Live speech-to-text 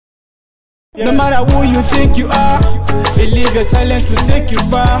No matter who you think you are, illegal talent will take you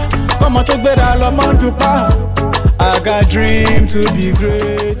far. Come on, take better, love to power. I got dream to be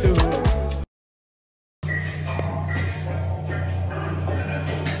great. Oh.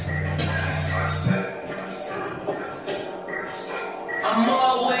 I'm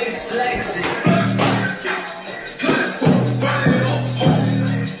always flexing.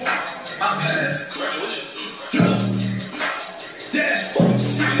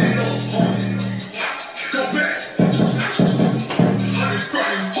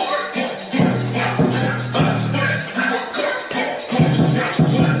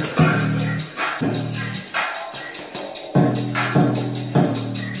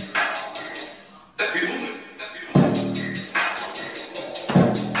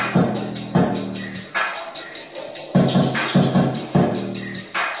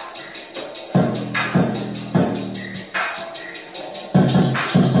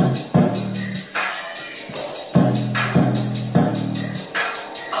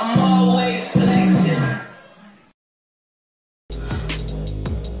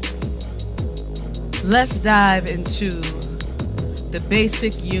 Let's dive into the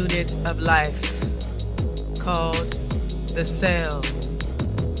basic unit of life called the cell.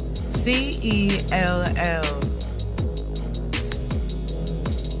 C-E-L-L.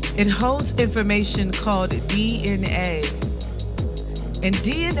 It holds information called DNA. And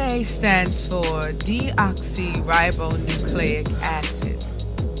DNA stands for deoxyribonucleic acid.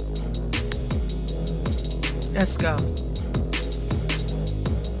 Let's go.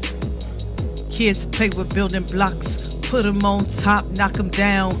 Kids play with building blocks, put them on top, knock them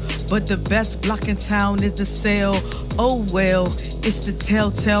down. But the best block in town is the cell. Oh well, it's the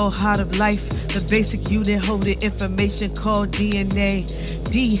telltale heart of life. The basic unit holding information called DNA.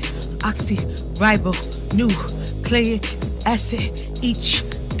 Deoxyribonucleic acid, each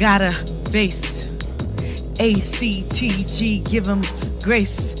got a base. A-C-T-G, give them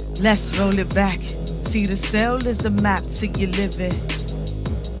grace. Let's roll it back. See, the cell is the map to your living.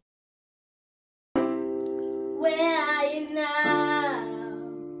 Where are you now?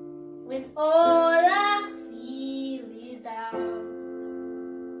 When all I feel is doubt.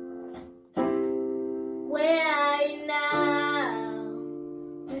 Where are you now?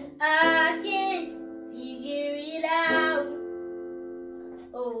 When I can't figure it out.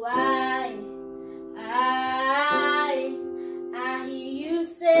 Oh,